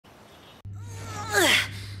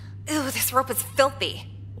This rope is filthy.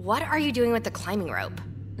 What are you doing with the climbing rope?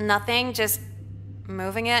 Nothing, just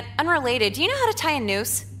moving it. Unrelated, do you know how to tie a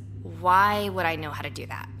noose? Why would I know how to do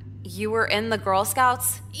that? You were in the Girl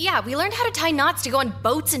Scouts? Yeah, we learned how to tie knots to go on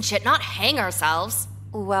boats and shit, not hang ourselves.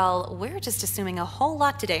 Well, we're just assuming a whole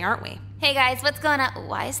lot today, aren't we? Hey guys, what's going on?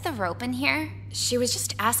 Why is the rope in here? She was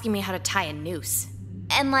just asking me how to tie a noose.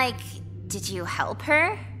 And did you help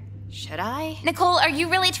her? Should I? Nicole, are you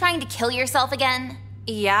really trying to kill yourself again?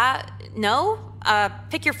 Yeah, no?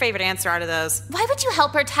 Pick your favorite answer out of those. Why would you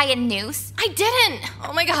help her tie a noose? I didn't!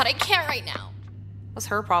 Oh my god, I can't right now. What's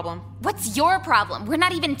her problem? What's your problem? We're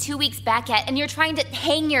not even 2 weeks back yet, and you're trying to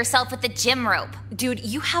hang yourself with the gym rope. Dude,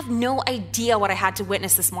 you have no idea what I had to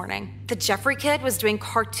witness this morning. The Jeffrey kid was doing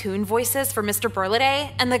cartoon voices for Mr.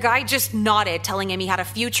 Burleday, and the guy just nodded, telling him he had a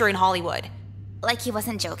future in Hollywood. Like he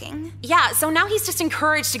wasn't joking? Yeah, so now he's just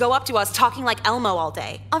encouraged to go up to us talking like Elmo all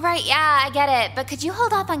day. All right, yeah, I get it. But could you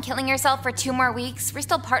hold off on killing yourself for 2 more weeks? We're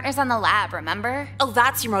still partners on the lab, remember? Oh,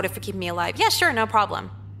 that's your motive for keeping me alive. Yeah, sure, no problem.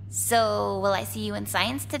 So, will I see you in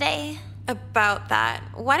science today? About that,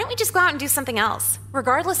 why don't we just go out and do something else?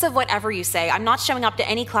 Regardless of whatever you say, I'm not showing up to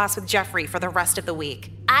any class with Jeffrey for the rest of the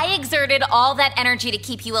week. I exerted all that energy to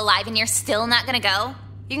keep you alive and you're still not gonna go?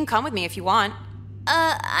 You can come with me if you want.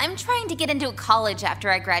 I'm trying to get into college after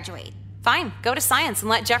I graduate. Fine, go to science and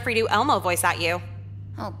let Jeffrey do Elmo voice at you.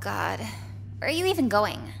 Oh god. Where are you even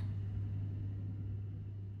going?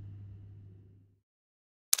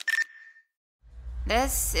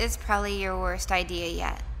 This is probably your worst idea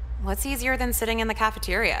yet. What's easier than sitting in the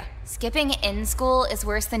cafeteria? Skipping in school is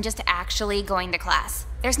worse than just actually going to class.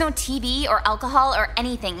 There's no TV or alcohol or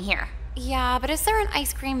anything here. Yeah, but is there an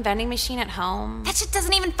ice cream vending machine at home? That shit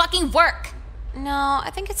doesn't even fucking work! No,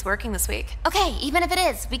 I think it's working this week. Okay, even if it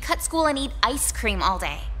is, we cut school and eat ice cream all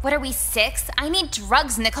day. What are we, 6? I need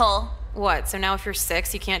drugs, Nicole. What, so now if you're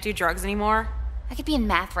 6, you can't do drugs anymore? I could be in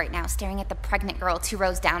math right now staring at the pregnant girl 2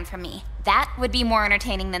 rows down from me. That would be more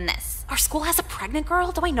entertaining than this. Our school has a pregnant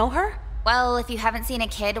girl? Do I know her? Well, if you haven't seen a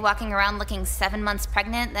kid walking around looking 7 months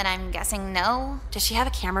pregnant, then I'm guessing no. Does she have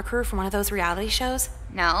a camera crew from one of those reality shows?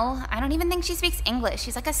 No, I don't even think she speaks English.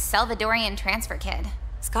 She's like a Salvadorian transfer kid.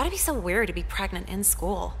 It's gotta be so weird to be pregnant in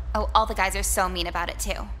school. Oh, all the guys are so mean about it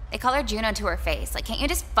too. They call her Juno to her face. Can't you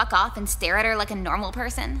just fuck off and stare at her like a normal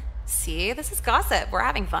person? See, this is gossip. We're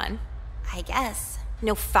having fun. I guess.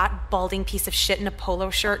 No fat, balding piece of shit in a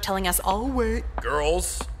polo shirt telling us, oh, wait.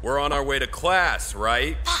 Girls, we're on our way to class,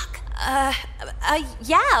 right? Fuck.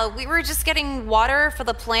 Yeah, we were just getting water for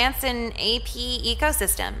the plants in AP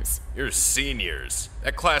Ecosystems. You're seniors.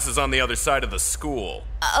 That class is on the other side of the school.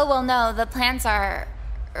 Oh, well, no, the plants are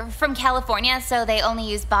from California, so they only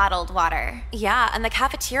use bottled water. Yeah, and the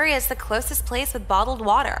cafeteria is the closest place with bottled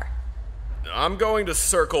water. I'm going to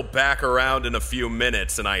circle back around in a few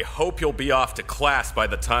minutes, and I hope you'll be off to class by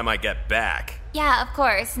the time I get back. Yeah, of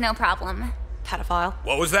course, no problem. Pedophile.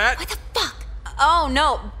 What was that? What the fuck? Oh,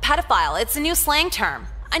 no, pedophile. It's a new slang term.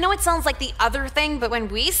 I know it sounds like the other thing, but when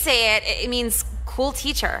we say it, it means cool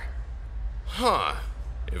teacher. Huh.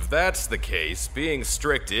 If that's the case, being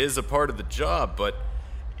strict is a part of the job, but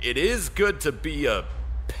it is good to be a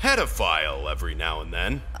pedophile every now and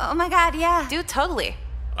then. Oh my god, yeah. Dude, totally.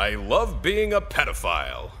 I love being a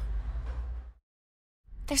pedophile.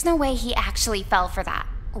 There's no way he actually fell for that.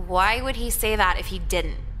 Why would he say that if he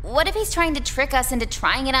didn't? What if he's trying to trick us into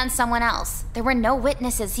trying it on someone else? There were no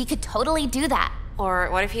witnesses. He could totally do that. Or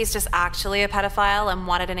what if he's just actually a pedophile and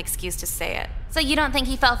wanted an excuse to say it? So you don't think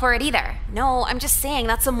he fell for it either? No, I'm just saying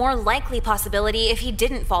that's a more likely possibility if he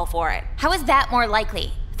didn't fall for it. How is that more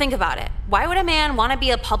likely? Think about it. Why would a man want to be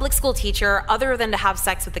a public school teacher other than to have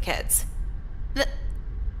sex with the kids?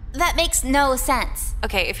 That makes no sense.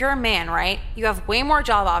 Okay, if you're a man, right? You have way more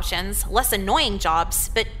job options, less annoying jobs,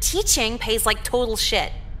 but teaching pays like total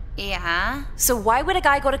shit. Yeah? So why would a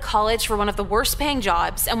guy go to college for one of the worst paying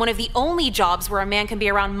jobs and one of the only jobs where a man can be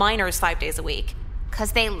around minors 5 days a week?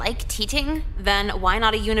 'Cause they like teaching? Then why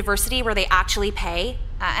not a university where they actually pay?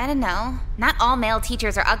 I don't know. Not all male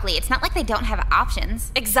teachers are ugly. It's not like they don't have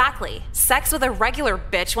options. Exactly. Sex with a regular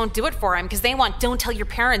bitch won't do it for him because they want don't tell your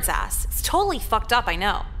parents ass. It's totally fucked up, I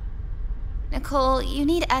know. Nicole, you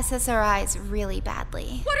need SSRIs really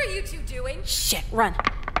badly. What are you two doing? Shit, run.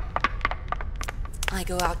 I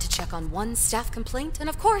go out to check on one staff complaint, and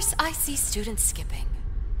of course, I see students skipping.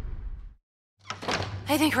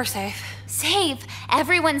 I think we're safe. Safe?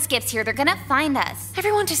 Everyone skips here. They're gonna find us.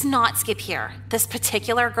 Everyone does not skip here. This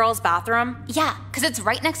particular girl's bathroom? Yeah, 'cause it's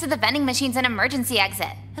right next to the vending machines and emergency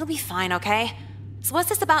exit. It'll be fine, okay? So what's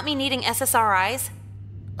this about me needing SSRIs?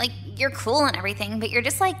 You're cool and everything, but you're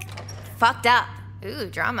just fucked up. Ooh,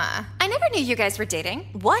 drama. I never knew you guys were dating.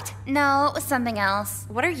 What? No, it was something else.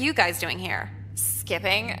 What are you guys doing here?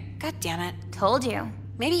 Skipping. God damn it. Told you.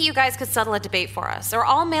 Maybe you guys could settle a debate for us. Are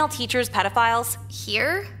all male teachers pedophiles?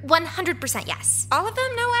 Here? 100% yes. All of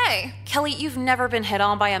them? No way. Kelly, you've never been hit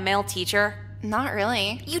on by a male teacher? Not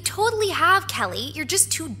really. You totally have, Kelly. You're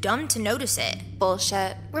just too dumb to notice it.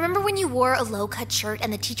 Bullshit. Remember when you wore a low-cut shirt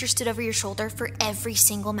and the teacher stood over your shoulder for every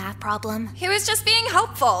single math problem? He was just being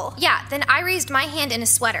helpful. Yeah, then I raised my hand in a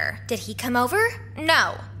sweater. Did he come over?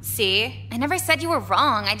 No. See? I never said you were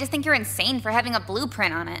wrong. I just think you're insane for having a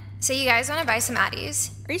blueprint on it. So you guys want to buy some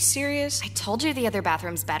Addies? Are you serious? I told you the other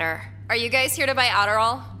bathroom's better. Are you guys here to buy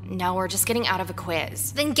Adderall? No, we're just getting out of a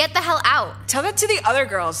quiz. Then get the hell out. Tell that to the other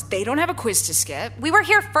girls. They don't have a quiz to skip. We were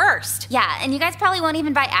here first. Yeah, and you guys probably won't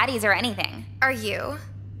even buy Addies or anything. Are you?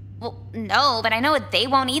 Well, no, but I know they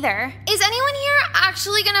won't either. Is anyone here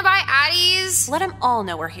actually gonna buy Addies? Let them all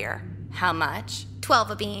know we're here. How much?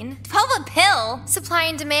 12 a bean. 12 a pill? Supply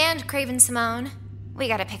and demand, Craven Simone. We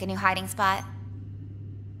gotta pick a new hiding spot.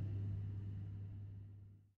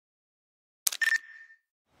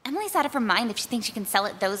 Emily's out of her mind if she thinks she can sell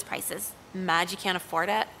at those prices. Mad you can't afford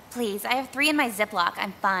it? Please, I have 3 in my Ziploc.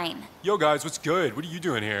 I'm fine. Yo guys, what's good? What are you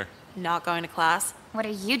doing here? Not going to class? What are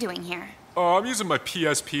you doing here? Oh, I'm using my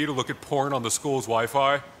PSP to look at porn on the school's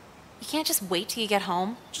Wi-Fi. You can't just wait till you get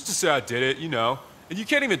home? Just to say I did it, you know. And you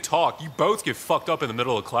can't even talk. You both get fucked up in the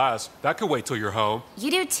middle of class. That could wait till you're home. You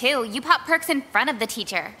do too. You pop perks in front of the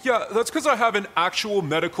teacher. Yeah, that's because I have an actual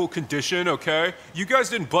medical condition, okay? You guys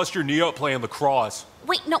didn't bust your knee up playing lacrosse.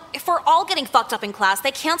 Wait, no, if we're all getting fucked up in class,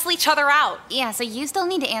 they cancel each other out. Yeah, so you still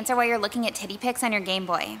need to answer why you're looking at titty pics on your Game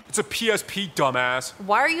Boy. It's a PSP, dumbass.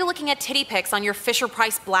 Why are you looking at titty pics on your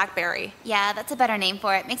Fisher-Price BlackBerry? Yeah, that's a better name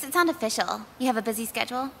for it. Makes it sound official. You have a busy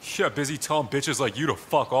schedule? Yeah, busy telling bitches like you to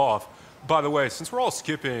fuck off. By the way, since we're all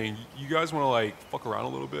skipping, you guys want to like fuck around a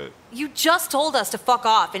little bit? You just told us to fuck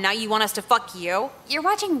off, and now you want us to fuck you? You're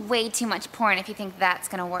watching way too much porn if you think that's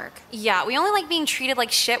gonna work. Yeah, we only like being treated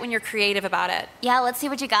like shit when you're creative about it. Yeah, let's see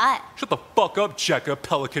what you got. Shut the fuck up, Jekka,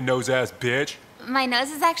 pelican nose ass bitch. My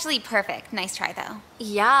nose is actually perfect. Nice try, though.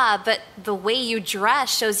 Yeah, but the way you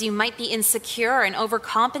dress shows you might be insecure and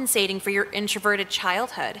overcompensating for your introverted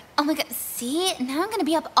childhood. Oh my god, see? Now I'm gonna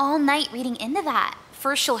be up all night reading into that.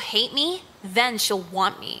 First she'll hate me, then she'll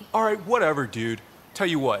want me. Alright, whatever, dude. Tell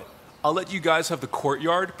you what, I'll let you guys have the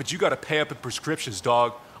courtyard, but you gotta pay up in prescriptions,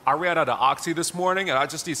 dog. I ran out of Oxy this morning, and I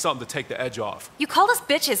just need something to take the edge off. You called us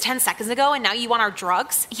bitches 10 seconds ago, and now you want our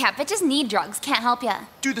drugs? Yeah, bitches need drugs. Can't help ya.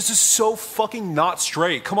 Dude, this is so fucking not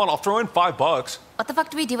straight. Come on, I'll throw in $5. What the fuck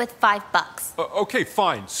do we do with $5? Okay,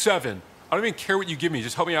 fine, 7. I don't even care what you give me,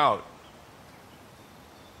 just help me out.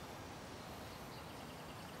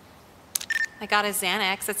 I got a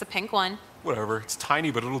Xanax. It's a pink one. Whatever, it's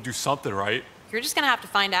tiny, but it'll do something, right? You're just gonna have to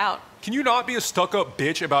find out. Can you not be a stuck-up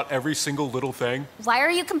bitch about every single little thing? Why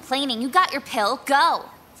are you complaining? You got your pill. Go.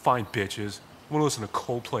 Fine, bitches. I want to listen to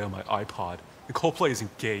Coldplay on my iPod. And Coldplay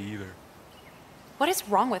isn't gay either. What is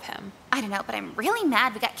wrong with him? I don't know, but I'm really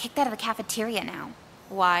mad we got kicked out of the cafeteria now.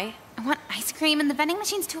 Why? I want ice cream and the vending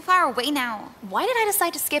machine's too far away now. Why did I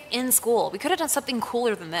decide to skip in school? We could have done something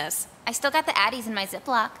cooler than this. I still got the Addies in my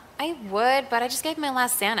Ziploc. I would, but I just gave my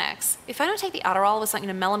last Xanax. If I don't take the Adderall with something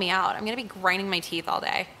to mellow me out, I'm gonna be grinding my teeth all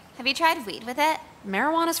day. Have you tried weed with it?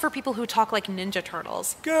 Marijuana's for people who talk like Ninja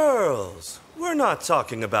Turtles. Girls, we're not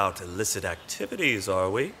talking about illicit activities, are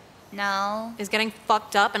we? No. Is getting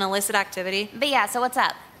fucked up an illicit activity? But yeah, so what's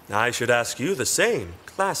up? I should ask you the same.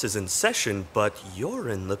 Class is in session, but you're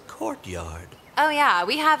in the courtyard. Oh yeah,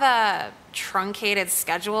 we have a truncated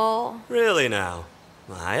schedule. Really now?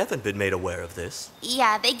 I haven't been made aware of this.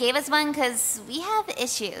 Yeah, they gave us one because we have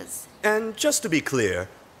issues. And just to be clear,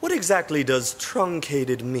 what exactly does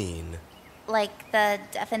truncated mean? Like the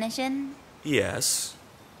definition? Yes.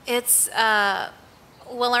 It's,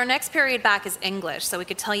 well, our next period back is English, so we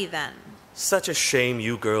could tell you then. Such a shame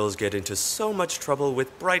you girls get into so much trouble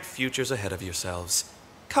with bright futures ahead of yourselves.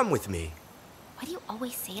 Come with me. Why do you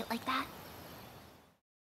always say it like that?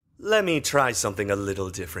 Let me try something a little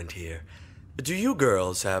different here. Do you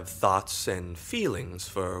girls have thoughts and feelings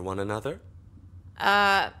for one another?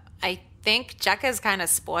 I think Jekka's kind of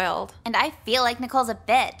spoiled. And I feel like Nicole's a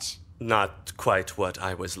bitch. Not quite what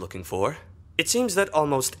I was looking for. It seems that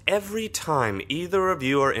almost every time either of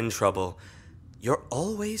you are in trouble, you're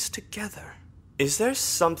always together. Is there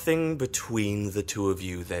something between the two of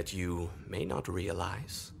you that you may not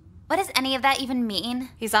realize? What does any of that even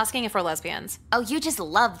mean? He's asking if we're lesbians. Oh, you just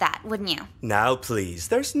love that, wouldn't you? Now please,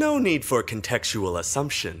 there's no need for contextual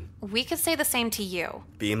assumption. We could say the same to you.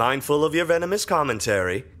 Be mindful of your venomous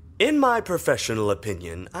commentary. In my professional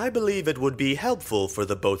opinion, I believe it would be helpful for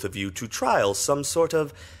the both of you to trial some sort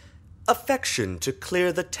of affection to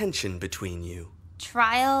clear the tension between you.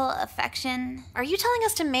 Trial, affection. Are you telling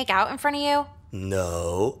us to make out in front of you?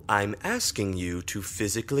 No, I'm asking you to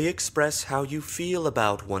physically express how you feel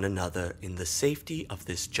about one another in the safety of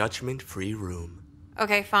this judgment-free room.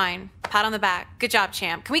 Okay, fine. Pat on the back. Good job,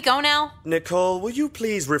 champ. Can we go now? Nicole, will you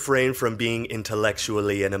please refrain from being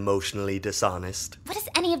intellectually and emotionally dishonest? What does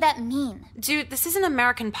any of that mean? Dude, this isn't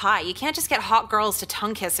American Pie. You can't just get hot girls to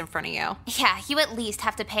tongue kiss in front of you. Yeah, you at least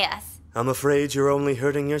have to pay us. I'm afraid you're only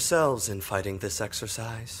hurting yourselves in fighting this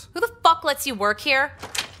exercise. Who the fuck lets you work here?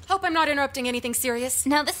 Hope I'm not interrupting anything serious.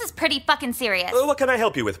 No, this is pretty fucking serious. What can I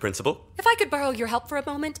help you with, Principal? If I could borrow your help for a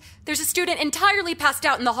moment, there's a student entirely passed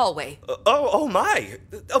out in the hallway. Oh my!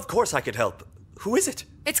 Of course I could help. Who is it?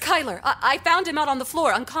 It's Kyler. I found him out on the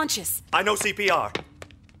floor, unconscious. I know CPR.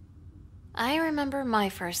 I remember my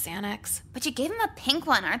first Xanax. But you gave him a pink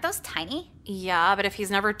one. Aren't those tiny? Yeah, but if he's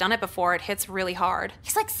never done it before, it hits really hard.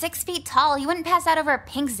 He's like 6 feet tall. You wouldn't pass out over a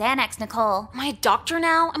pink Xanax, Nicole. Am I a doctor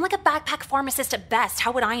now? I'm like a backpack pharmacist at best.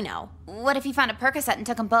 How would I know? What if you found a Percocet and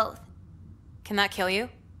took them both? Can that kill you?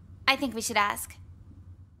 I think we should ask.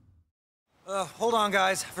 Hold on,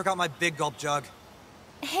 guys. I forgot my big gulp jug.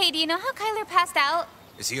 Hey, do you know how Kyler passed out?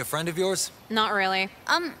 Is he a friend of yours? Not really.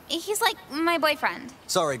 He's like my boyfriend.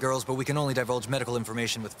 Sorry, girls, but we can only divulge medical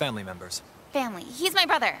information with family members. Family. He's my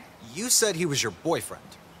brother. You said he was your boyfriend.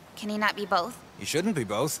 Can he not be both? He shouldn't be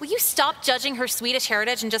both. Will you stop judging her Swedish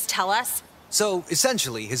heritage and just tell us? So,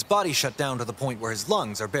 essentially, his body shut down to the point where his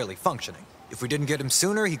lungs are barely functioning. If we didn't get him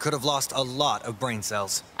sooner, he could have lost a lot of brain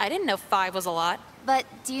cells. I didn't know 5 was a lot. But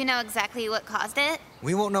do you know exactly what caused it?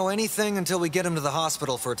 We won't know anything until we get him to the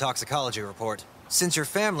hospital for a toxicology report. Since you're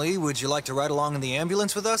family, would you like to ride along in the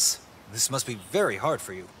ambulance with us? This must be very hard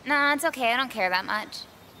for you. Nah, it's okay. I don't care that much.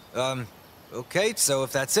 Okay, so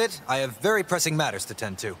if that's it, I have very pressing matters to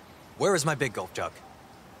tend to. Where is my big gulp jug?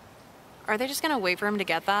 Are they just gonna wait for him to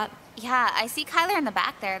get that? Yeah, I see Kyler in the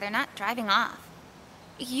back there. They're not driving off.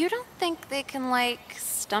 You don't think they can, like,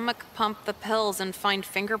 stomach pump the pills and find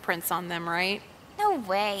fingerprints on them, right? No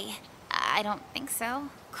way. I don't think so.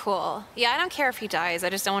 Cool. Yeah, I don't care if he dies. I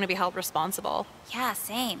just don't want to be held responsible. Yeah,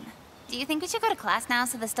 same. Do you think we should go to class now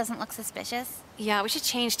so this doesn't look suspicious? Yeah, we should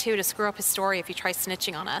change, too, to screw up his story if he tries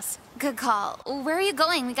snitching on us. Good call. Where are you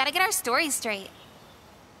going? We gotta get our stories straight.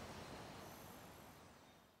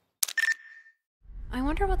 I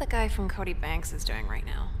wonder what the guy from Cody Banks is doing right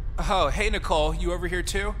now. Oh, hey, Nicole, you over here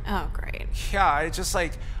too? Oh, great. Yeah,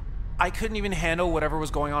 I couldn't even handle whatever was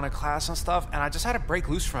going on in class and stuff, and I just had to break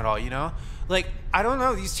loose from it all, you know? Like, I don't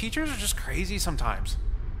know, these teachers are just crazy sometimes.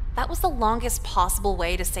 That was the longest possible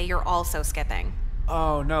way to say you're also skipping.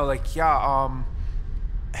 Oh, no,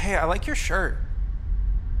 hey, I like your shirt.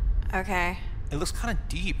 Okay. It looks kind of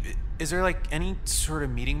deep. Is there, like, any sort of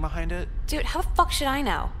meaning behind it? Dude, how the fuck should I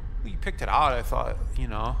know? Well, you picked it out, I thought, you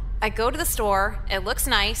know. I go to the store, it looks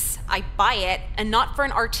nice, I buy it, and not for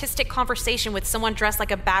an artistic conversation with someone dressed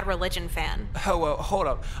like a Bad Religion fan. Oh, well, hold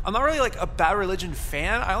up. I'm not really, like, a Bad Religion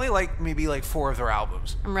fan. I only like maybe, 4 of their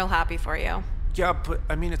albums. I'm real happy for you. Yeah, but,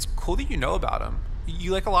 I mean, it's cool that you know about them.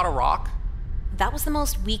 You like a lot of rock? That was the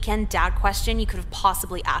most weekend dad question you could have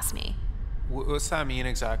possibly asked me. What's that mean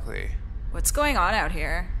exactly? What's going on out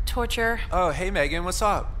here? Torture. Oh, hey, Megan, what's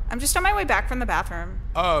up? I'm just on my way back from the bathroom.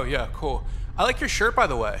 Oh, yeah, cool. I like your shirt, by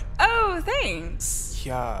the way. Oh, thanks.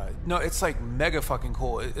 Yeah. No, it's, mega fucking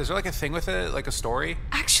cool. Is there, a thing with it? Like a story?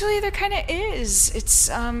 Actually, there kind of is. It's,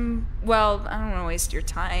 well, I don't want to waste your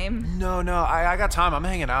time. No, I got time. I'm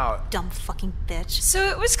hanging out. Dumb fucking bitch. So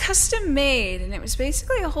it was custom made, and it was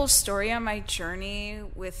basically a whole story on my journey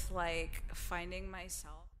with, finding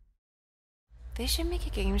myself. They should make a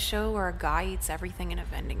game show where a guy eats everything in a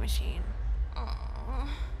vending machine. Aww.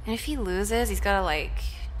 And if he loses, he's gotta,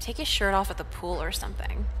 take his shirt off at the pool or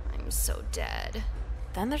something. I'm so dead.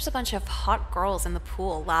 Then there's a bunch of hot girls in the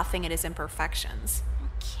pool laughing at his imperfections. I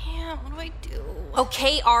can't. What do I do?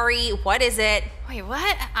 Okay, Ari, what is it? Wait,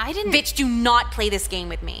 what? I didn't... Bitch, do not play this game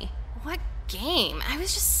with me. What game? I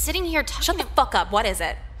was just sitting here talking... Shut the fuck up. What is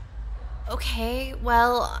it? Okay,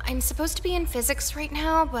 well, I'm supposed to be in physics right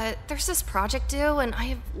now, but there's this project due, and I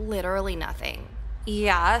have literally nothing.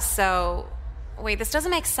 Yeah, so... Wait, this doesn't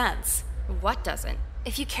make sense. What doesn't?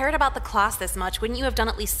 If you cared about the class this much, wouldn't you have done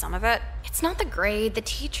at least some of it? It's not the grade. The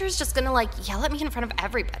teacher's just gonna, yell at me in front of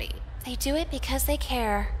everybody. They do it because they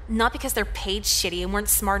care. Not because they're paid shitty and weren't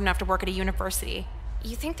smart enough to work at a university.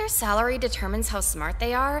 You think their salary determines how smart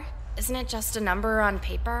they are? Isn't it just a number on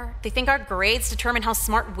paper? They think our grades determine how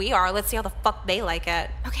smart we are. Let's see how the fuck they like it.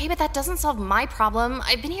 Okay, but that doesn't solve my problem.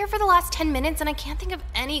 I've been here for the last 10 minutes and I can't think of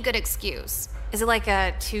any good excuse. Is it like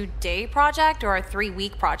a 2-day project or a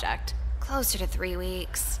 3-week project? Closer to 3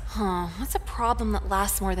 weeks. Huh, what's a problem that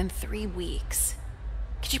lasts more than 3 weeks?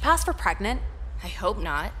 Could you pass for pregnant? I hope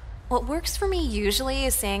not. What works for me usually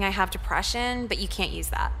is saying I have depression, but you can't use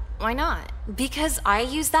that. Why not? Because I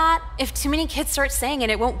use that. If too many kids start saying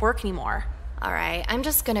it, it won't work anymore. All right, I'm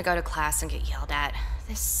just gonna go to class and get yelled at.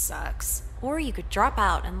 This sucks. Or you could drop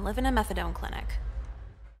out and live in a methadone clinic.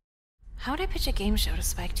 How would I pitch a game show to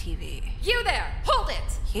Spike TV? You there! Hold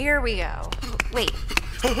it! Here we go. Wait.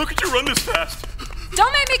 How could you run this fast?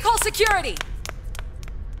 Don't make me call security!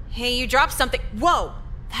 Hey, you dropped something. Whoa!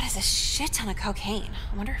 That is a shit ton of cocaine.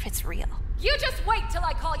 I wonder if it's real. You just wait till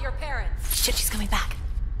I call your parents. Shit, she's coming back.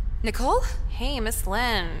 Nicole? Hey, Miss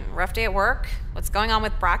Lynn. Rough day at work? What's going on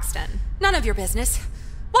with Braxton? None of your business.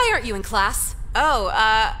 Why aren't you in class? Oh,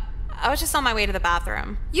 I was just on my way to the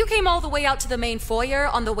bathroom. You came all the way out to the main foyer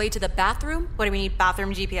on the way to the bathroom? What, do we need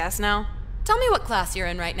bathroom GPS now? Tell me what class you're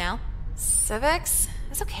in right now. Civics?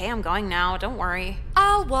 It's okay, I'm going now. Don't worry.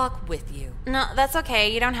 I'll walk with you. No, that's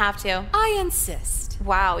okay. You don't have to. I insist.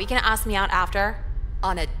 Wow, you gonna ask me out after?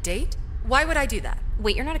 On a date? Why would I do that?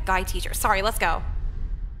 Wait, you're not a guy teacher. Sorry, let's go.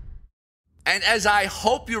 And as I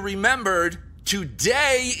hope you remembered,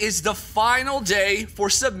 today is the final day for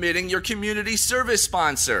submitting your community service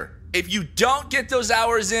sponsor. If you don't get those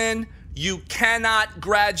hours in, you cannot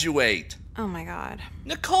graduate. Oh my God.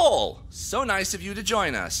 Nicole, so nice of you to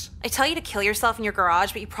join us. I tell you to kill yourself in your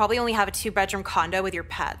garage, but you probably only have a 2-bedroom condo with your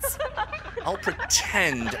pets. I'll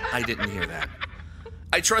pretend I didn't hear that.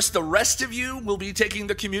 I trust the rest of you will be taking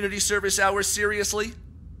the community service hours seriously.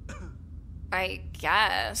 I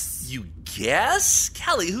guess. You guess?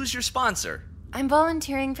 Kelly, who's your sponsor? I'm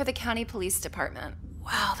volunteering for the county police department.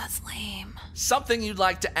 Wow, that's lame. Something you'd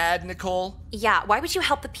like to add, Nicole? Yeah, why would you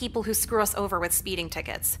help the people who screw us over with speeding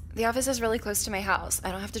tickets? The office is really close to my house.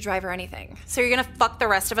 I don't have to drive or anything. So you're gonna fuck the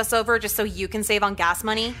rest of us over just so you can save on gas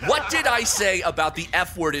money? What did I say about the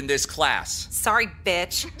F word in this class? Sorry,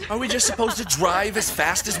 bitch. Are we just supposed to drive as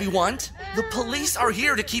fast as we want? The police are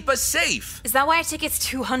here to keep us safe. Is that why a ticket's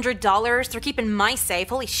 $200? They're keeping my safe.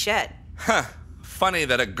 Holy shit. Huh. Funny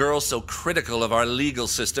that a girl so critical of our legal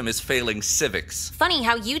system is failing civics. Funny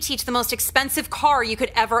how you teach the most expensive car you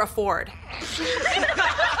could ever afford.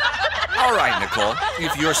 All right, Nicole.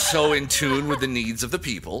 If you're so in tune with the needs of the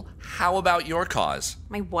people, how about your cause?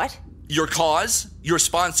 My what? Your cause? Your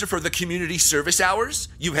sponsor for the community service hours?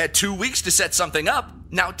 You've had 2 weeks to set something up.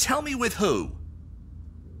 Now tell me with who?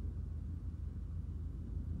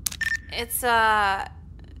 It's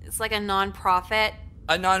like a nonprofit.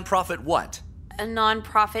 A nonprofit what? A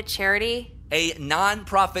nonprofit charity. A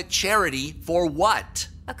nonprofit charity for what?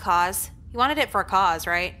 A cause. You wanted it for a cause,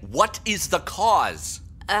 right? What is the cause?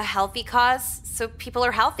 A healthy cause, so people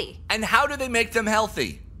are healthy. And how do they make them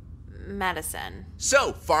healthy? Medicine.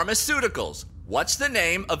 So, pharmaceuticals. What's the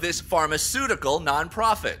name of this pharmaceutical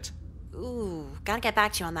nonprofit? Ooh, gotta get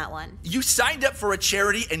back to you on that one. You signed up for a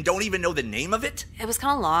charity and don't even know the name of it? It was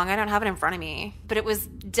kind of long. I don't have it in front of me. But it was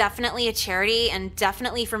definitely a charity and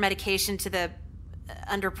definitely for medication to the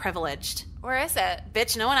underprivileged. Where is it?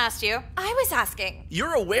 Bitch, no one asked you. I was asking.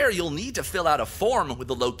 You're aware you'll need to fill out a form with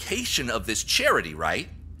the location of this charity, right?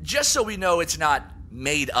 Just so we know it's not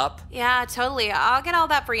made up. Yeah, totally. I'll get all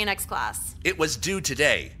that for you next class. It was due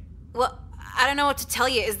today. Well, I don't know what to tell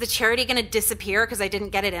you. Is the charity gonna disappear because I didn't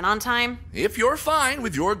get it in on time? If you're fine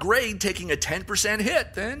with your grade taking a 10%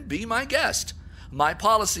 hit, then be my guest. My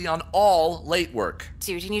policy on all late work.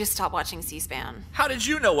 Dude, you need to stop watching C-SPAN. How did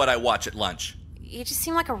you know what I watch at lunch? You just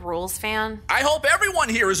seem like a rules fan. I hope everyone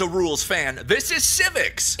here is a rules fan. This is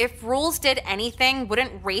civics. If rules did anything,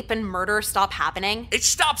 wouldn't rape and murder stop happening? It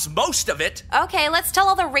stops most of it. Okay, let's tell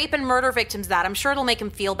all the rape and murder victims that. I'm sure it'll make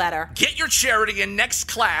them feel better. Get your charity in next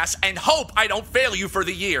class and hope I don't fail you for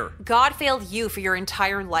the year. God failed you for your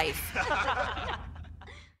entire life.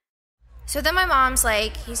 So then my mom's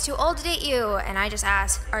like, he's too old to date you. And I just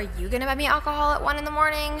ask, are you gonna buy me alcohol at 1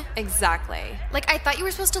 a.m? Exactly. Like, I thought you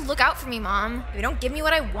were supposed to look out for me, Mom. If you don't give me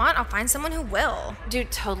what I want, I'll find someone who will. Dude,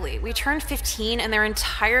 totally. We turned 15 and they're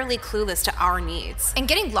entirely clueless to our needs. And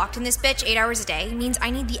getting locked in this bitch 8 hours a day means I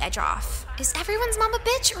need the edge off. Is everyone's mom a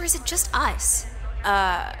bitch, or is it just us?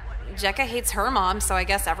 Jekka hates her mom, so I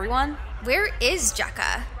guess everyone? Where is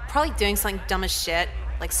Jekka? Probably doing something dumb as shit,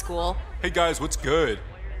 like school. Hey guys, what's good?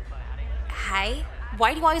 Hi.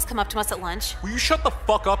 Why do you always come up to us at lunch? Will you shut the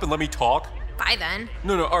fuck up and let me talk? Bye then.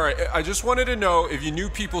 No, alright. I just wanted to know if you knew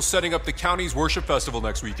people setting up the county's worship festival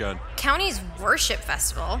next weekend. County's worship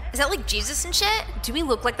festival? Is that like Jesus and shit? Do we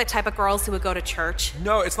look like the type of girls who would go to church?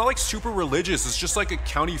 No, it's not like super religious. It's just like a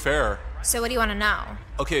county fair. So what do you want to know?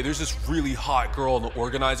 Okay, there's this really hot girl in the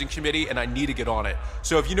organizing committee, and I need to get on it.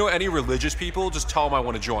 So if you know any religious people, just tell them I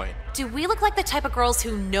want to join. Do we look like the type of girls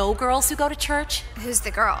who know girls who go to church? Who's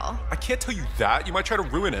the girl? I can't tell you that. You might try to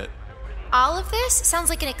ruin it. All of this sounds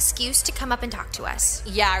like an excuse to come up and talk to us.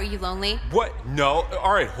 Yeah, are you lonely? What? No.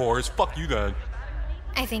 Alright, whores. Fuck you then.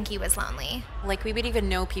 I think he was lonely. Like we would even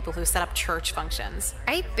know people who set up church functions.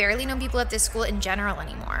 I barely know people at this school in general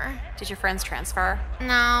anymore. Did your friends transfer?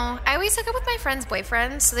 No, I always hook up with my friends'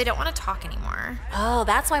 boyfriends, so they don't want to talk anymore. Oh,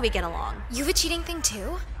 that's why we get along. You have a cheating thing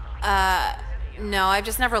too? No, I've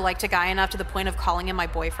just never liked a guy enough to the point of calling him my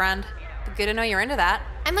boyfriend. But good to know you're into that.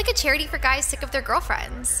 I'm like a charity for guys sick of their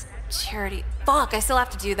girlfriends. Charity? Fuck, I still have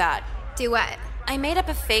to do that. Do what? I made up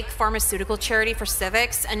a fake pharmaceutical charity for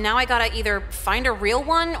civics, and now I gotta either find a real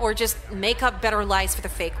one or just make up better lies for the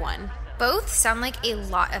fake one. Both sound like a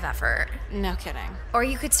lot of effort. No kidding. Or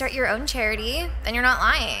you could start your own charity, then you're not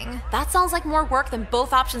lying. That sounds like more work than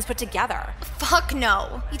both options put together. Fuck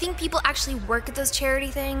no. You think people actually work at those charity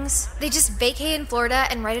things? They just vacay in Florida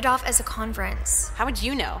and write it off as a conference. How would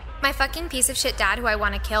you know? My fucking piece of shit dad who I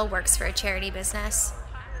want to kill works for a charity business.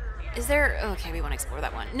 Is there... Okay, we want to explore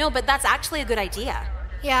that one. No, but that's actually a good idea.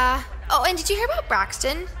 Yeah. Oh, and did you hear about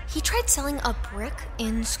Braxton? He tried selling a brick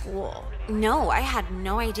in school. No, I had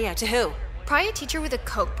no idea. To who? Probably a teacher with a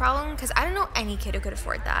coke problem, because I don't know any kid who could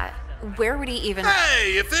afford that. Where would he even...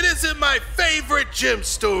 Hey, if it isn't my favorite gym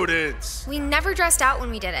students! We never dressed out when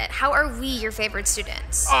we did it. How are we your favorite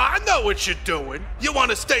students? Oh, I know what you're doing. You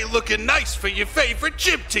want to stay looking nice for your favorite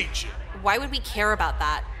gym teacher. Why would we care about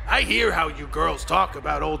that? I hear how you girls talk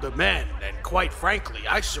about older men, and quite frankly,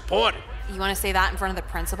 I support it. You want to say that in front of the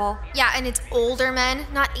principal? Yeah, and it's older men,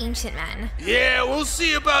 not ancient men. Yeah, we'll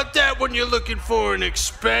see about that when you're looking for an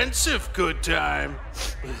expensive good time.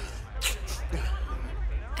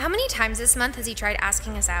 How many times this month has he tried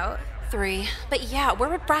asking us out? 3. But yeah, where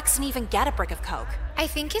would Braxton even get a brick of coke? I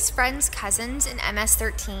think his friend's cousin's in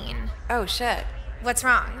MS-13. Oh, shit. What's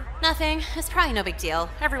wrong? Nothing. It's probably no big deal.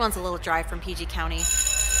 Everyone's a little drive from PG County.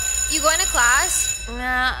 You going to class?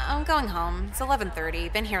 Nah, I'm going home. It's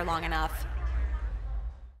 11:30. Been here long enough.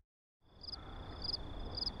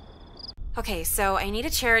 Okay, so I need a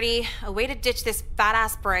charity, a way to ditch this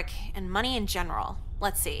fat-ass brick, and money in general.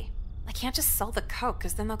 Let's see. I can't just sell the coke,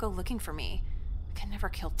 because then they'll go looking for me. I can never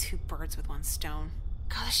kill 2 birds with 1 stone.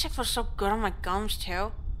 God, this shit feels so good on my gums,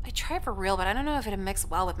 too. I try it for real, but I don't know if it'd mix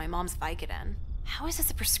well with my mom's Vicodin. How is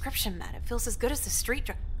this a prescription med? It feels as good as the street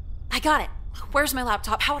drug. I got it. Where's my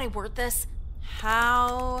laptop? How would I word this?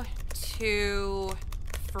 How to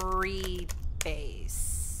freebase.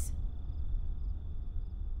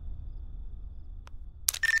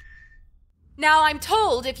 Now, I'm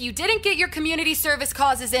told if you didn't get your community service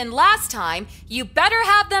causes in last time, you better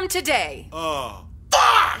have them today. Oh,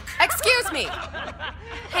 fuck! Excuse me.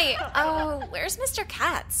 Hey, where's Mr.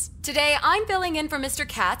 Katz? Today, I'm filling in for Mr.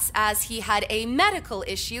 Katz as he had a medical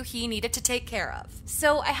issue he needed to take care of.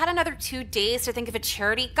 So I had another 2 days to think of a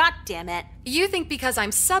charity? God damn it. You think because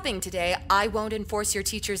I'm subbing today, I won't enforce your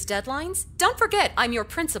teacher's deadlines? Don't forget, I'm your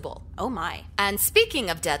principal. Oh my. And speaking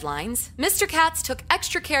of deadlines, Mr. Katz took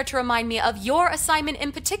extra care to remind me of your assignment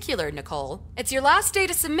in particular, Nicole. It's your last day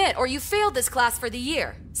to submit or you failed this class for the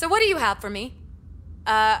year. So what do you have for me?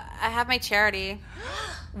 I have my charity.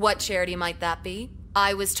 What charity might that be?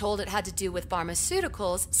 I was told it had to do with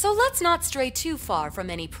pharmaceuticals, so let's not stray too far from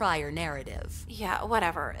any prior narrative. Yeah,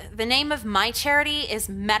 whatever. The name of my charity is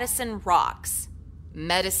Medicine Rocks.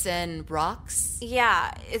 Medicine Rocks?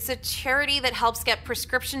 Yeah, it's a charity that helps get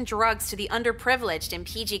prescription drugs to the underprivileged in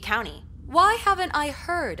PG County. Why haven't I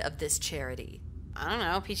heard of this charity? I don't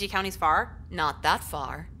know, PG County's far? Not that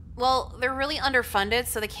far. Well, they're really underfunded,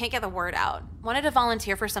 so they can't get the word out. Wanted to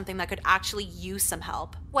volunteer for something that could actually use some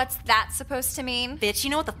help. What's that supposed to mean? Bitch, you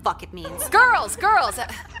know what the fuck it means. Girls!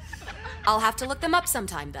 I'll have to look them up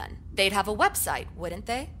sometime then. They'd have a website, wouldn't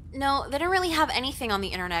they? No, they don't really have anything on the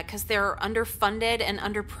internet because they're underfunded and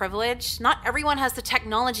underprivileged. Not everyone has the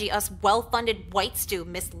technology us well-funded whites do,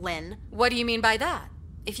 Miss Lynn. What do you mean by that?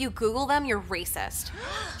 If you Google them, you're racist.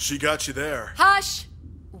 She got you there. Hush!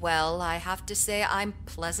 Well, I have to say I'm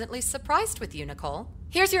pleasantly surprised with you, Nicole.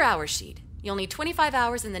 Here's your hour sheet. You'll need 25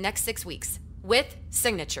 hours in the next 6 weeks, with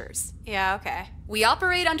signatures. Yeah, okay. We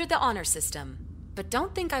operate under the honor system, but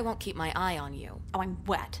don't think I won't keep my eye on you. Oh, I'm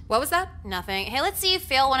wet. What was that? Nothing. Hey, let's see you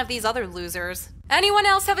fail one of these other losers. Anyone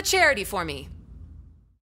else have a charity for me?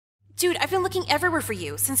 Dude, I've been looking everywhere for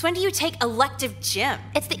you. Since when do you take elective gym?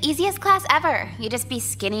 It's the easiest class ever. You just be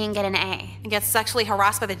skinny and get an A. And get sexually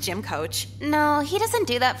harassed by the gym coach. No, he doesn't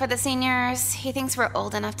do that for the seniors. He thinks we're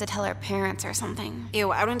old enough to tell our parents or something. Ew,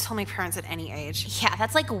 I wouldn't tell my parents at any age. Yeah,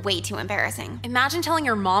 that's like way too embarrassing. Imagine telling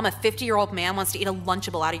your mom a 50-year-old man wants to eat a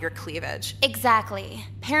Lunchable out of your cleavage. Exactly.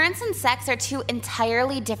 Parents and sex are two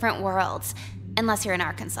entirely different worlds. Unless you're in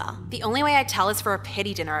Arkansas. The only way I tell is for a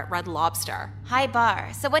pity dinner at Red Lobster. High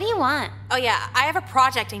bar. So what do you want? Oh yeah, I have a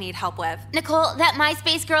project I need help with. Nicole, that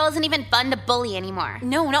MySpace girl isn't even fun to bully anymore.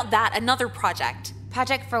 No, not that. Another project.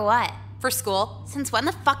 Project for what? For school. Since when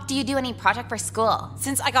the fuck do you do any project for school?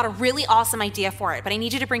 Since I got a really awesome idea for it, but I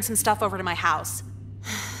need you to bring some stuff over to my house.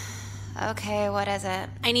 Okay, what is it?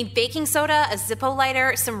 I need baking soda, a Zippo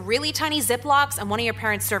lighter, some really tiny Ziplocs, and one of your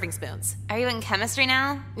parents' serving spoons. Are you in chemistry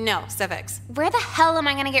now? No, civics. Where the hell am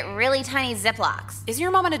I gonna get really tiny Ziplocs? Is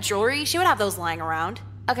your mom into jewelry? She would have those lying around.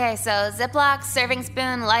 Okay, so Ziplocs, serving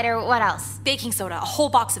spoon, lighter, what else? Baking soda, a whole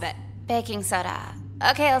box of it. Baking soda.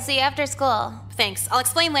 Okay, I'll see you after school. Thanks, I'll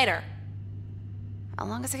explain later. How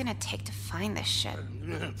long is it gonna take to find this shit?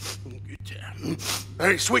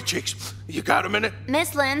 Hey, sweet cheeks, you got a minute?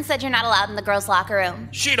 Miss Lynn said you're not allowed in the girls' locker room.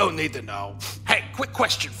 She don't need to know. Hey, quick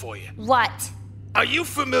question for you. What? Are you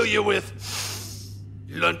familiar with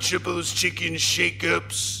Lunchables chicken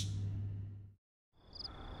shake-ups?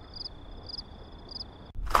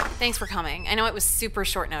 Thanks for coming. I know it was super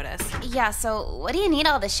short notice. Yeah, so what do you need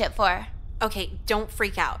all this shit for? Okay, don't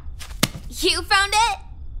freak out. You found it?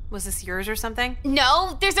 Was this yours or something?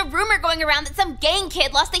 No, there's a rumor going around that some gang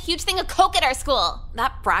kid lost a huge thing of coke at our school.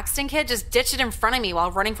 That Braxton kid just ditched it in front of me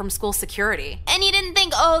while running from school security. And you didn't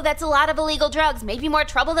think, oh, that's a lot of illegal drugs, maybe more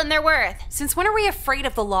trouble than they're worth. Since when are we afraid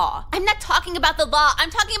of the law? I'm not talking about the law, I'm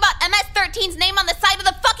talking about MS-13's name on the side of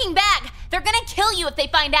the fucking bag. They're gonna kill you if they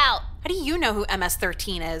find out. How do you know who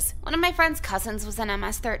MS-13 is? One of my friend's cousins was in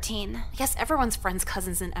MS-13. I guess everyone's friend's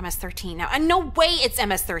cousin's in MS-13 now. And no way it's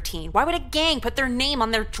MS-13. Why would a gang put their name on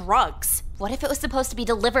their drugs? What if it was supposed to be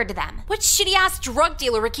delivered to them? What shitty-ass drug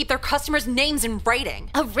dealer would keep their customers' names in writing?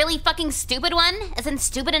 A really fucking stupid one? As in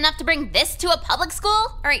stupid enough to bring this to a public school?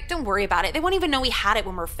 All right, don't worry about it. They won't even know we had it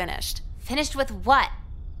when we're finished. Finished with what?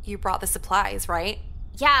 You brought the supplies, right?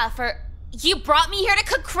 Yeah, You brought me here to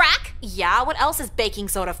cook crack? Yeah, what else is baking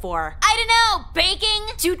soda for? I don't know,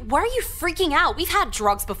 baking? Dude, why are you freaking out? We've had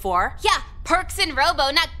drugs before. Yeah, perks and robo,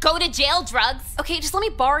 not go to jail drugs. Okay, just let me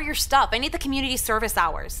borrow your stuff. I need the community service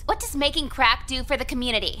hours. What does making crack do for the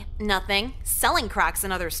community? Nothing. Selling crack's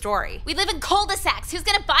another story. We live in cul-de-sacs. Who's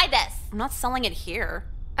gonna buy this? I'm not selling it here.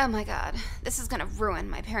 Oh my god, this is gonna ruin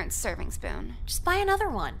my parents' serving spoon. Just buy another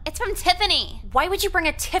one. It's from Tiffany. Why would you bring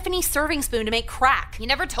a Tiffany serving spoon to make crack? You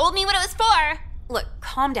never told me what it was for. Look,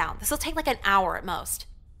 calm down. This'll take like an hour at most.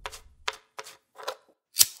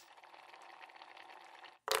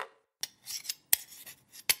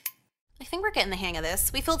 I think we're getting the hang of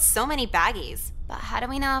this. We filled so many baggies. But how do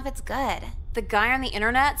we know if it's good? The guy on the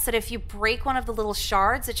internet said if you break one of the little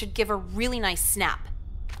shards, it should give a really nice snap.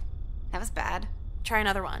 That was bad. Try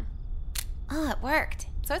another one. Oh, it worked.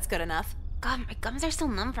 So it's good enough. God, my gums are still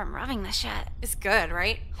numb from rubbing this shit. It's good,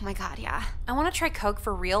 right? Oh my god, yeah. I want to try Coke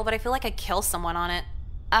for real, but I feel like I'd kill someone on it.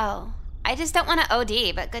 Oh, I just don't want to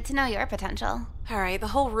OD, but good to know your potential. All right, the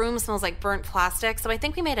whole room smells like burnt plastic, so I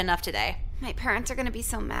think we made enough today. My parents are gonna be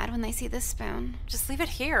so mad when they see this spoon. Just leave it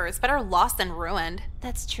here. It's better lost than ruined.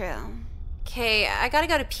 That's true. Okay, I gotta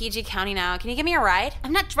go to PG County now. Can you give me a ride?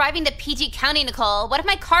 I'm not driving to PG County, Nicole. What if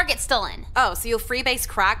my car gets stolen? Oh, so you'll freebase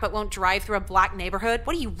crack but won't drive through a black neighborhood?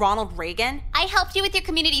 What are you, Ronald Reagan? I helped you with your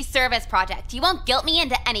community service project. You won't guilt me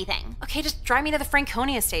into anything. Okay, just drive me to the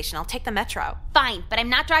Franconia station. I'll take the metro. Fine, but I'm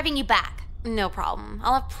not driving you back. No problem.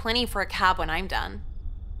 I'll have plenty for a cab when I'm done.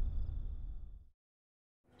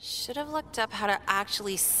 Should have looked up how to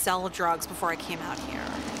actually sell drugs before I came out here.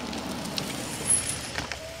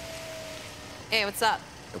 Hey, what's up?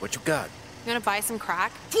 Hey, what you got? You wanna buy some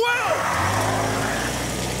crack?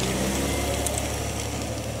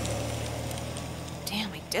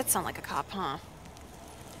 Damn, I did sound like a cop, huh?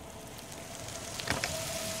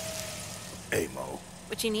 Hey, Mo.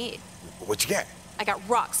 What you need? What you got? I got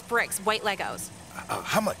rocks, bricks, white Legos.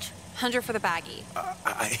 How much? 100 for the baggie.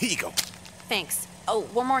 Here you go. Thanks. Oh,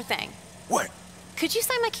 one more thing. What? Could you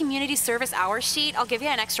sign my community service hours sheet? I'll give you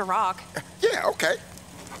an extra rock. Yeah, okay.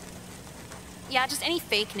 Yeah, just any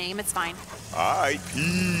fake name, it's fine. All right,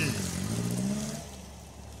 peace.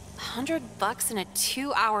 $100 and a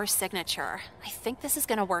 2-hour signature. I think this is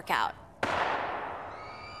gonna work out.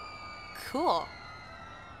 Cool.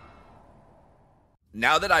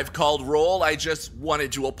 Now that I've called roll, I just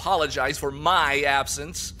wanted to apologize for my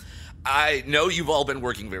absence. I know you've all been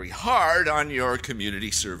working very hard on your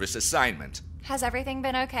community service assignment. Has everything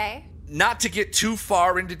been okay? Not to get too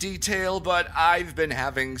far into detail, but I've been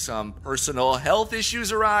having some personal health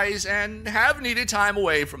issues arise and have needed time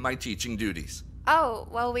away from my teaching duties. Oh,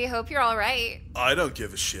 well, we hope you're all right. I don't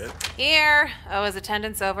give a shit. Here. Oh, is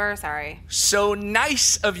attendance over? Sorry. So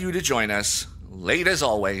nice of you to join us. Late as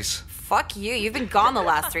always. Fuck you. You've been gone the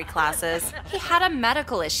last 3 classes. He had a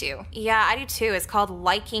medical issue. Yeah, I do too. It's called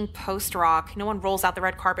liking post-rock. No one rolls out the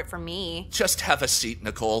red carpet for me. Just have a seat,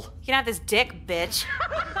 Nicole. You can have this dick, bitch.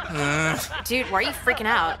 Dude, why are you freaking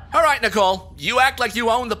out? All right, Nicole. You act like you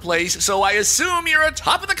own the place, so I assume you're a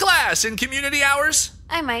top of the class in community hours?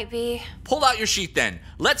 I might be. Pull out your sheet then.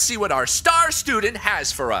 Let's see what our star student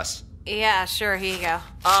has for us. Yeah, sure. Here you go.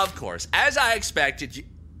 Of course. As I expected, you...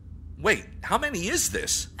 Wait, how many is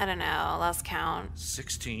this? I don't know. Lost count.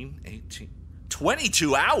 16, 18,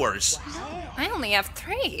 22 hours. Wow. I only have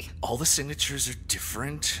 3. All the signatures are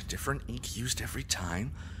different ink used every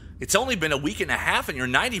time. It's only been a week and a half and you're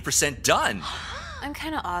 90% done. I'm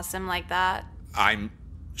kind of awesome like that. I'm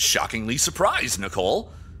shockingly surprised,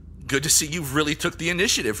 Nicole. Good to see you really took the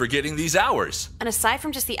initiative for getting these hours. And aside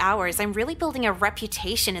from just the hours, I'm really building a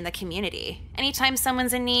reputation in the community. Anytime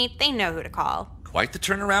someone's in need, they know who to call. Quite the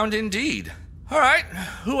turnaround indeed. All right,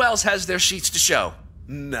 who else has their sheets to show?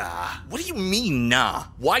 Nah. What do you mean, nah?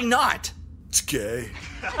 Why not? It's gay.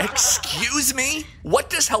 Excuse me? What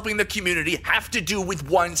does helping the community have to do with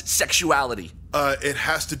one's sexuality? It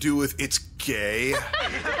has to do with it's gay.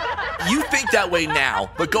 You think that way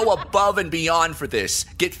now, but go above and beyond for this.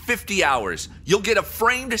 Get 50 hours. You'll get a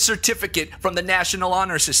framed certificate from the National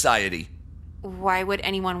Honor Society. Why would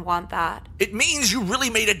anyone want that? It means you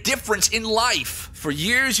really made a difference in life. For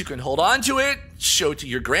years, you can hold on to it, show it to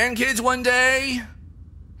your grandkids one day.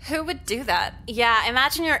 Who would do that? Yeah,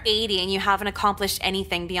 imagine you're 80 and you haven't accomplished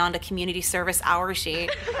anything beyond a community service hour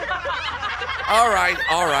sheet. All right.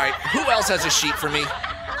 Who else has a sheet for me?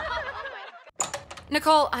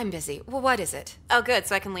 Nicole, I'm busy. Well, what is it? Oh, good,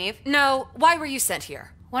 so I can leave? No, why were you sent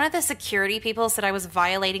here? One of the security people said I was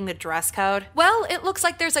violating the dress code. Well, it looks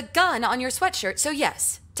like there's a gun on your sweatshirt, so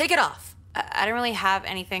yes, take it off. I don't really have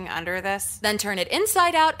anything under this. Then turn it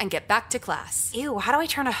inside out and get back to class. Ew, how do I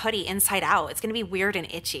turn a hoodie inside out? It's gonna be weird and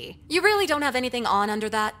itchy. You really don't have anything on under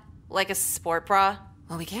that? Like a sport bra?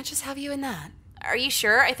 Well, we can't just have you in that. Are you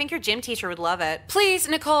sure? I think your gym teacher would love it. Please,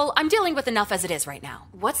 Nicole, I'm dealing with enough as it is right now.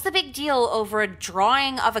 What's the big deal over a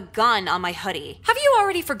drawing of a gun on my hoodie? Have you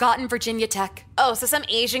already forgotten Virginia Tech? Oh, so some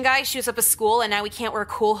Asian guy shoots up a school and now we can't wear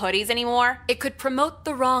cool hoodies anymore? It could promote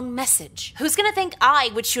the wrong message. Who's gonna think I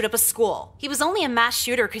would shoot up a school? He was only a mass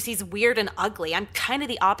shooter because he's weird and ugly. I'm kind of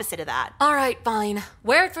the opposite of that. All right, fine.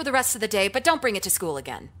 Wear it for the rest of the day, but don't bring it to school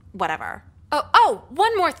again. Whatever. Oh,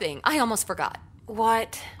 one more thing. I almost forgot.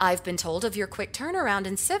 What? I've been told of your quick turnaround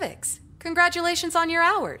in civics. Congratulations on your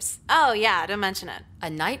hours. Oh, yeah, don't mention it. A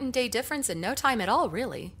night and day difference in no time at all,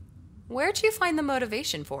 really. Where'd you find the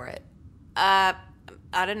motivation for it? I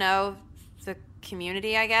don't know. The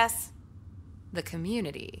community, I guess. The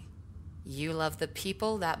community? You love the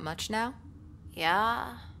people that much now?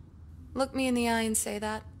 Yeah. Look me in the eye and say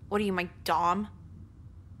that. What are you, my dom?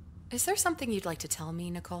 Is there something you'd like to tell me,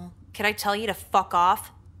 Nicole? Could I tell you to fuck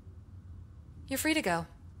off? You're free to go.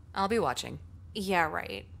 I'll be watching. Yeah,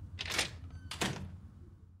 right.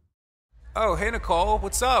 Oh, hey, Nicole.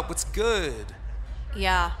 What's up? What's good?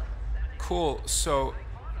 Yeah. Cool. So,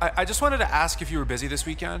 I just wanted to ask if you were busy this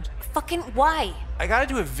weekend. Fucking why? I gotta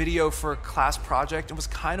do a video for a class project and was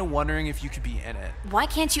kind of wondering if you could be in it. Why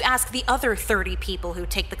can't you ask the other 30 people who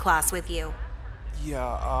take the class with you?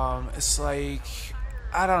 Yeah, it's like...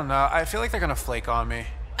 I don't know. I feel like they're gonna flake on me.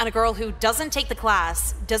 And a girl who doesn't take the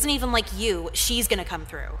class, doesn't even like you, she's gonna come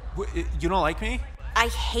through. You don't like me? I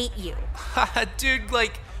hate you. Dude,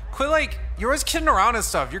 quit, you're always kidding around and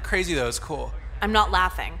stuff. You're crazy though, it's cool. I'm not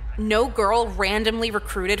laughing. No girl randomly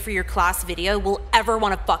recruited for your class video will ever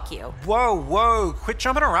want to fuck you. Whoa, quit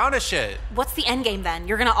jumping around and shit. What's the end game then?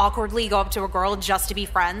 You're gonna awkwardly go up to a girl just to be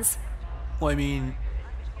friends? Well, I mean,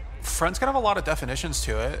 friends can have a lot of definitions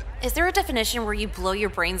to it. Is there a definition where you blow your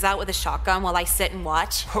brains out with a shotgun while I sit and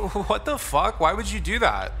watch? What the fuck? Why would you do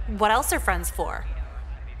that? What else are friends for?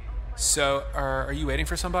 So, are you waiting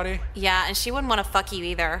for somebody? Yeah, and she wouldn't want to fuck you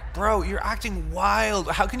either. Bro, you're acting wild.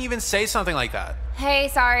 How can you even say something like that? Hey,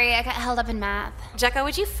 sorry, I got held up in math. Jekka,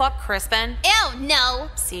 would you fuck Crispin? Ew, no.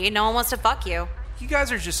 See, no one wants to fuck you. You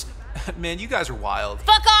guys are just... Man, you guys are wild.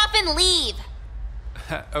 Fuck off and leave!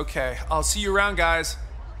 Okay, I'll see you around, guys.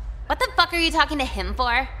 What the fuck are you talking to him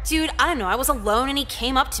for? Dude, I don't know. I was alone and he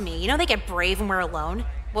came up to me. You know they get brave when we're alone.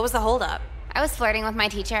 What was the holdup? I was flirting with my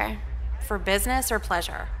teacher. For business or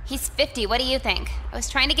pleasure? He's 50, what do you think? I was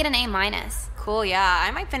trying to get an A-. Cool, yeah.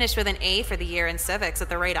 I might finish with an A for the year in civics at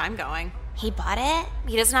the rate I'm going. He bought it?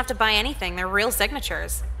 He doesn't have to buy anything. They're real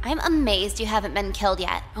signatures. I'm amazed you haven't been killed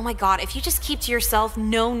yet. Oh my god, if you just keep to yourself,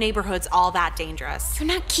 no neighborhood's all that dangerous. You're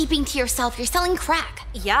not keeping to yourself, you're selling crack.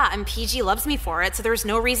 Yeah, and PG loves me for it, so there's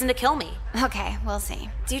no reason to kill me. Okay, we'll see.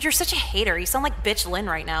 Dude, you're such a hater. You sound like Bitch Lynn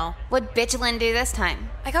right now. What'd Bitch Lynn do this time?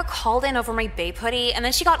 I got called in over my babe hoodie, and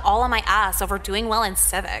then she got all on my ass over doing well in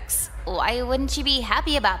civics. Why wouldn't she be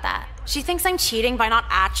happy about that? She thinks I'm cheating by not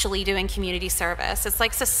actually doing community service. It's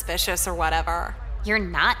like suspicious or whatever. You're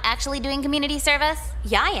not actually doing community service?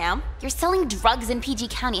 Yeah, I am. You're selling drugs in PG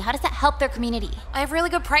County. How does that help their community? I have really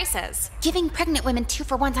good prices. Giving pregnant women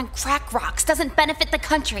 2-for-1s on crack rocks doesn't benefit the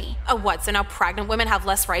country. Oh, what? So now pregnant women have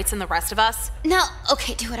less rights than the rest of us? No,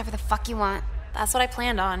 okay, do whatever the fuck you want. That's what I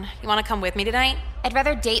planned on. You want to come with me tonight? I'd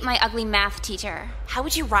rather date my ugly math teacher. How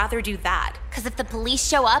would you rather do that? Because if the police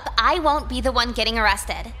show up, I won't be the one getting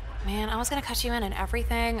arrested. Man, I was gonna cut you in and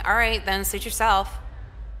everything. All right, then suit yourself.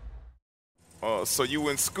 So you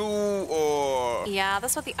in school or? Yeah,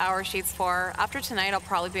 that's what the hour sheet's for. After tonight, I'll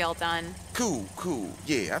probably be all done. Cool.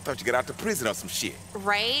 Yeah, I thought you got out to prison or some shit.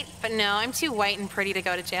 Right? But no, I'm too white and pretty to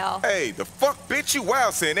go to jail. Hey, the fuck, bitch, you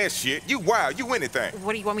wild saying that shit. You wild, you anything.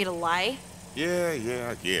 What, do you want me to lie? Yeah,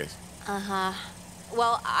 I guess. Uh-huh.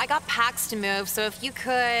 Well, I got packs to move, so if you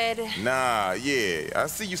could... Nah, yeah, I'll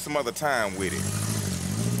see you some other time with it.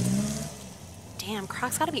 Damn,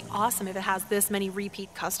 Croc's gotta be awesome if it has this many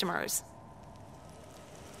repeat customers.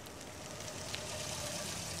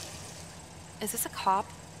 Is this a cop?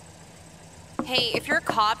 Hey, if you're a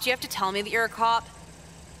cop, do you have to tell me that you're a cop?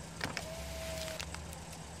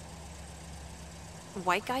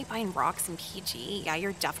 White guy buying rocks in PG? Yeah,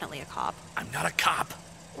 you're definitely a cop. I'm not a cop.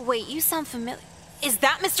 Wait, you sound familiar. Is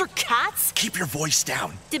that Mr. Katz? Keep your voice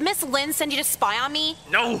down. Did Miss Lynn send you to spy on me?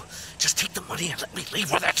 No, just take the money and let me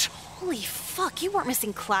leave with it. Holy fuck, you weren't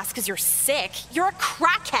missing class because you're sick. You're a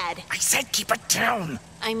crackhead. I said keep it down.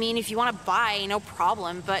 I mean, if you want to buy, no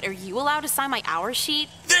problem, but are you allowed to sign my hour sheet?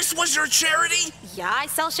 This was your charity? Yeah, I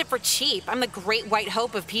sell shit for cheap. I'm the great white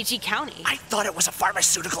hope of PG County. I thought it was a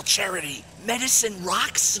pharmaceutical charity. Medicine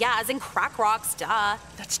rocks? Yeah, as in crack rocks, duh.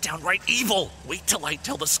 That's downright evil. Wait till I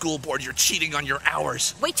tell the school board you're cheating on your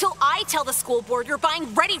hours. Wait till I tell the school board you're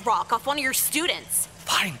buying Ready Rock off one of your students.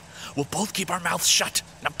 Fine. We'll both keep our mouths shut.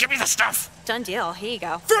 Now give me the stuff. Done deal. Here you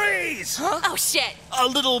go. Freeze! Huh? Oh, shit. A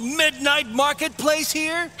little midnight marketplace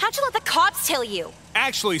here? How'd you let the cops tail you?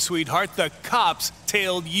 Actually, sweetheart, the cops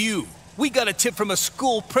tailed you. We got a tip from a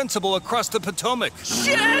school principal across the Potomac.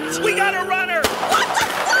 Shit! We got a runner! What the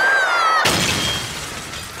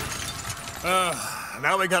fuck?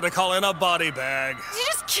 Now we gotta call in a body bag. Did you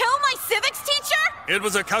just kill my civics teacher? It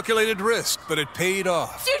was a calculated risk, but it paid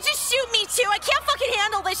off. Dude, just shoot me too. I can't fucking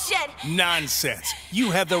handle this shit. Nonsense. You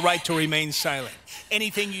have the right to remain silent.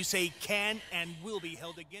 Anything you say can and will be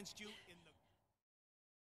held against you in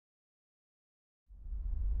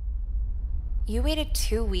the... You waited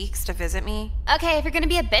 2 weeks to visit me? Okay, if you're gonna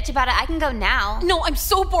be a bitch about it, I can go now. No, I'm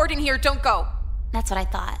so bored in here. Don't go. That's what I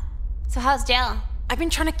thought. So how's jail? I've been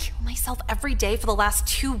trying to kill myself every day for the last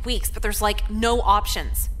 2 weeks, but there's like no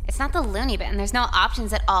options. It's not the loony bin. There's no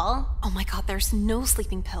options at all. Oh my god, there's no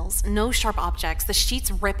sleeping pills, no sharp objects. The sheets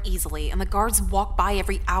rip easily, and the guards walk by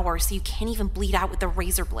every hour, so you can't even bleed out with the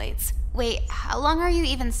razor blades. Wait, how long are you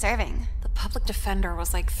even serving? The public defender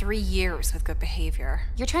was like 3 years with good behavior.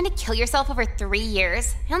 You're trying to kill yourself over 3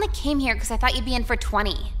 years? I only came here because I thought you'd be in for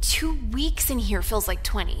 20. 2 weeks in here feels like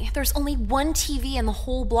 20. There's only one TV in the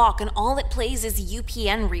whole block, and all it plays is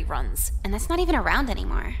UPN reruns. And that's not even around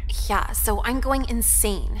anymore. Yeah, so I'm going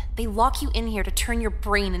insane. They lock you in here to turn your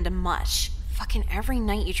brain into mush. Fucking every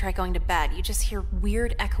night you try going to bed, you just hear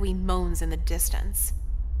weird echoey moans in the distance.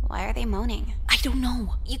 Why are they moaning? I don't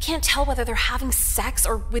know. You can't tell whether they're having sex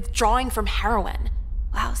or withdrawing from heroin.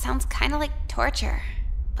 Wow, sounds kind of like torture.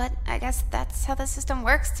 But I guess that's how the system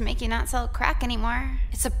works to make you not sell crack anymore.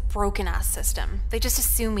 It's a broken-ass system. They just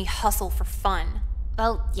assume we hustle for fun.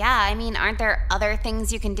 Well, yeah, I mean, aren't there other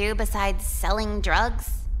things you can do besides selling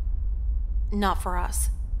drugs? Not for us.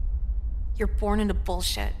 You're born into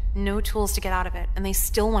bullshit, no tools to get out of it, and they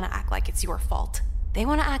still want to act like it's your fault. They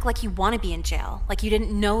want to act like you want to be in jail, like you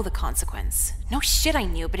didn't know the consequence. No shit, I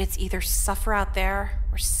knew, but it's either suffer out there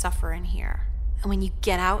or suffer in here. And when you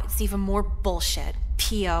get out, it's even more bullshit.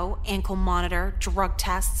 PO, ankle monitor, drug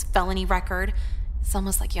tests, felony record. It's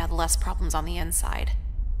almost like you had less problems on the inside.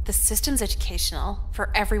 The system's educational,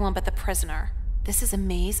 for everyone but the prisoner. This is a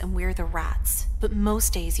maze and we're the rats. But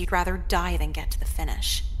most days you'd rather die than get to the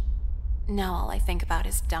finish. Now all I think about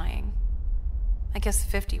is dying. I guess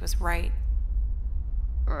 50 was right.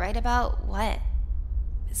 Right about what?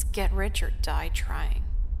 Is get rich or die trying.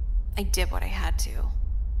 I did what I had to.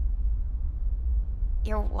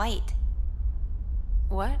 You're white.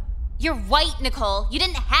 What? You're white, Nicole. You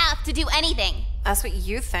didn't have to do anything. That's what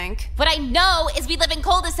you think. What I know is we live in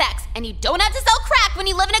cul-de-sacs, and you don't have to sell crack when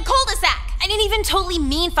you live in a cul-de-sac. I didn't even totally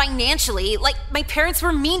mean financially. Like, my parents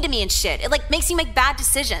were mean to me and shit. It, makes you make bad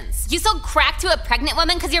decisions. You sold crack to a pregnant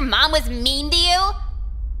woman because your mom was mean to you?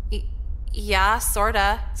 Yeah,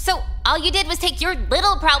 sorta. So all you did was take your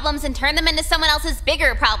little problems and turn them into someone else's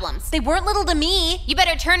bigger problems. They weren't little to me. You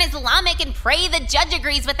better turn Islamic and pray the judge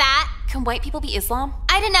agrees with that. Can white people be Islam?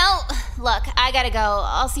 I don't know. Look, I gotta go.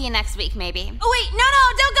 I'll see you next week, maybe. Oh, wait, no,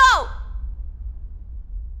 don't go!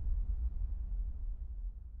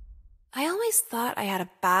 I always thought I had a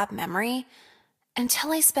bad memory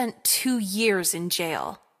until I spent 2 years in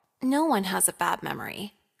jail. No one has a bad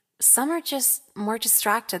memory. Some are just more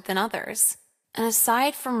distracted than others. And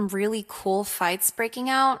aside from really cool fights breaking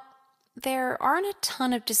out, there aren't a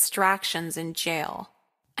ton of distractions in jail.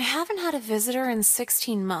 I haven't had a visitor in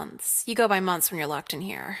 16 months. You go by months when you're locked in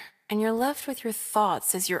here. And you're left with your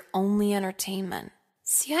thoughts as your only entertainment.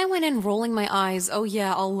 See, I went in rolling my eyes, oh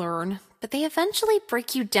yeah, I'll learn. But they eventually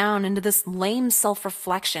break you down into this lame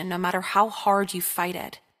self-reflection no matter how hard you fight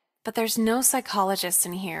it. But there's no psychologists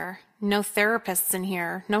in here, no therapists in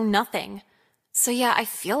here, no nothing. So yeah, I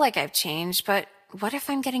feel like I've changed, but what if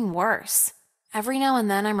I'm getting worse? Every now and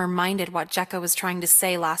then I'm reminded what Jekka was trying to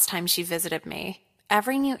say last time she visited me.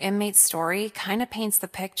 Every new inmate's story kind of paints the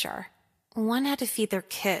picture. One had to feed their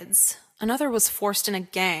kids. Another was forced in a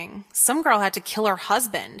gang. Some girl had to kill her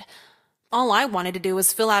husband. All I wanted to do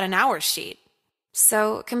was fill out an hours sheet.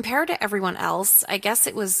 So, compared to everyone else, I guess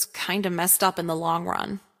it was kind of messed up in the long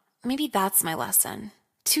run. Maybe that's my lesson.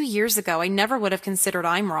 2 years ago, I never would have considered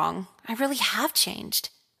I'm wrong. I really have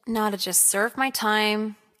changed. Now to just serve my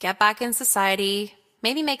time, get back in society,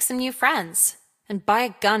 maybe make some new friends, and buy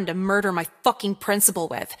a gun to murder my fucking principal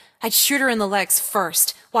with. I'd shoot her in the legs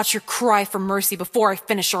first, watch her cry for mercy before I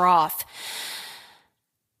finish her off.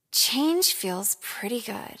 Change feels pretty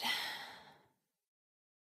good.